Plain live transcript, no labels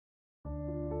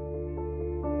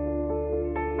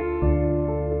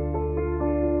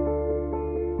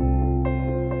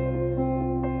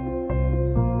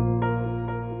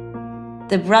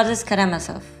The Brothers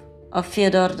Karamazov of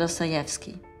Fyodor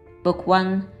Dostoyevsky. Book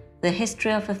 1, The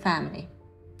History of a Family.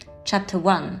 Chapter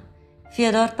 1,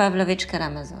 Fyodor Pavlovich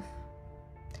Karamazov.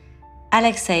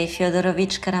 Alexei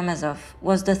Fyodorovich Karamazov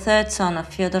was the third son of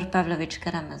Fyodor Pavlovich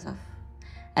Karamazov,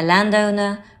 a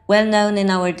landowner well known in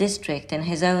our district in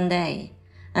his own day,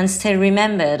 and still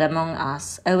remembered among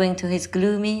us owing to his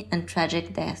gloomy and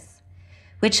tragic death,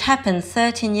 which happened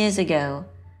 13 years ago,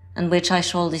 and which I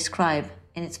shall describe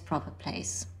in its proper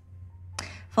place.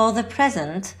 For the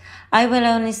present, I will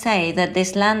only say that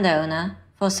this landowner,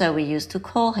 for so we used to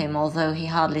call him, although he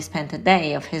hardly spent a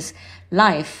day of his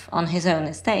life on his own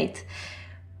estate,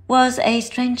 was a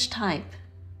strange type,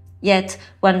 yet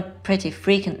one pretty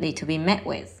frequently to be met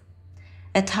with,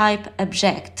 a type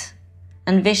abject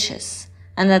and vicious,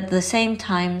 and at the same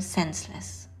time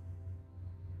senseless.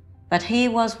 But he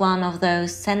was one of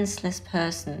those senseless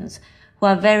persons who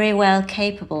are very well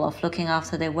capable of looking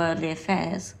after their worldly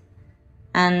affairs,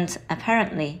 and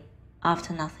apparently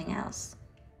after nothing else.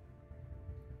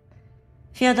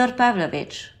 Fyodor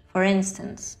Pavlovich, for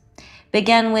instance,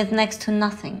 began with next to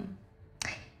nothing.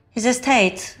 His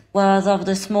estate was of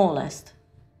the smallest.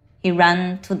 He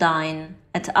ran to dine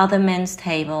at other men's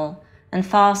table and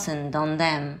fastened on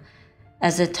them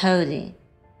as a toady.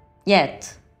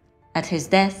 Yet, at his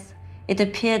death, it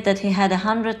appeared that he had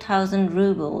 100,000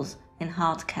 rubles in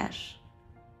hard cash.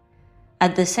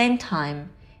 At the same time,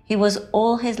 he was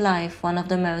all his life one of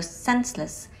the most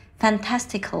senseless,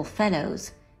 fantastical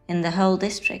fellows in the whole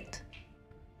district.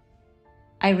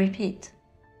 I repeat,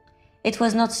 it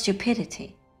was not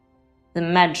stupidity. The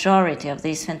majority of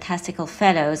these fantastical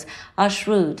fellows are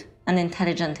shrewd and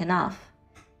intelligent enough,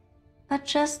 but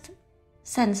just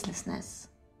senselessness,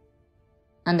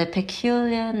 and a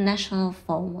peculiar national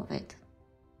form of it.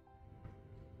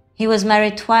 He was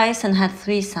married twice and had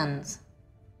 3 sons.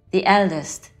 The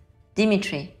eldest,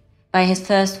 Dmitri, by his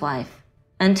first wife,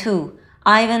 and 2,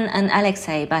 Ivan and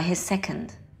Alexei, by his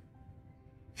second.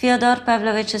 Fyodor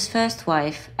Pavlovich's first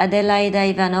wife, Adelaida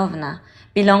Ivanovna,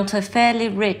 belonged to a fairly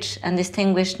rich and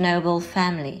distinguished noble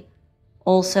family,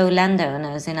 also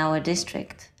landowners in our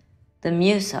district, the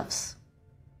Musovs.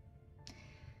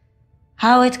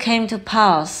 How it came to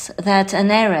pass that an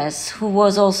heiress, who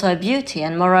was also a beauty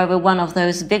and moreover one of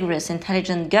those vigorous,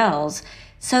 intelligent girls,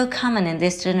 so common in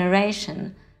this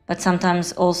generation, but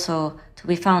sometimes also to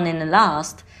be found in the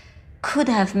last, could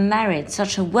have married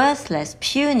such a worthless,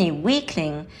 puny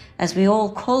weakling, as we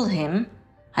all called him,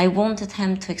 I won't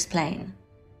attempt to explain.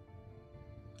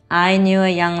 I knew a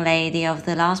young lady of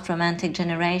the last romantic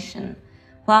generation,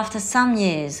 who after some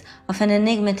years of an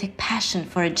enigmatic passion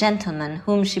for a gentleman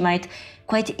whom she might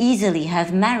quite easily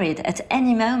have married at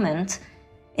any moment,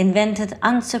 invented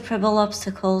insuperable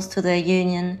obstacles to their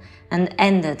union and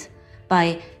ended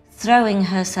by throwing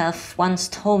herself one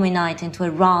stormy night into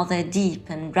a rather deep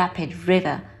and rapid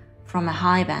river from a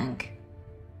high bank,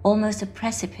 almost a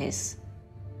precipice,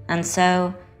 and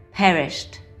so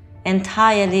perished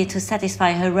entirely to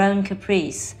satisfy her own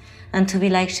caprice and to be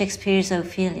like Shakespeare's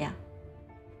Ophelia.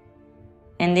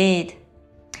 Indeed,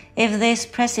 if this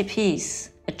precipice,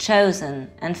 a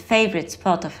chosen and favorite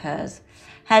spot of hers,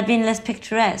 had been less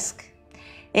picturesque,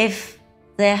 if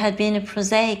there had been a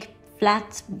prosaic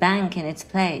flat bank in its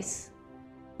place,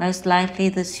 most likely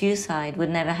the suicide would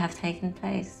never have taken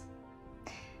place.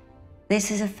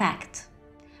 This is a fact,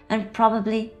 and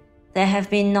probably there have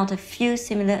been not a few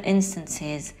similar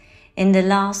instances in the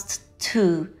last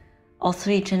 2 or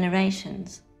 3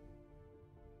 generations.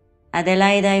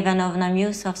 Adelaida Ivanovna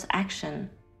Musov's action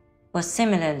was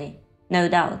similarly, no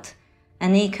doubt,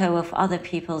 an echo of other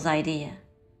people's idea,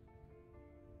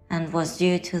 and was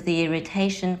due to the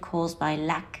irritation caused by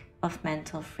lack of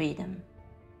mental freedom.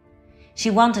 She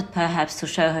wanted perhaps to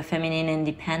show her feminine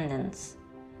independence,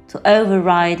 to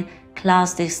override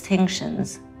class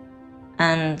distinctions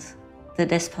and the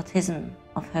despotism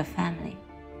of her family.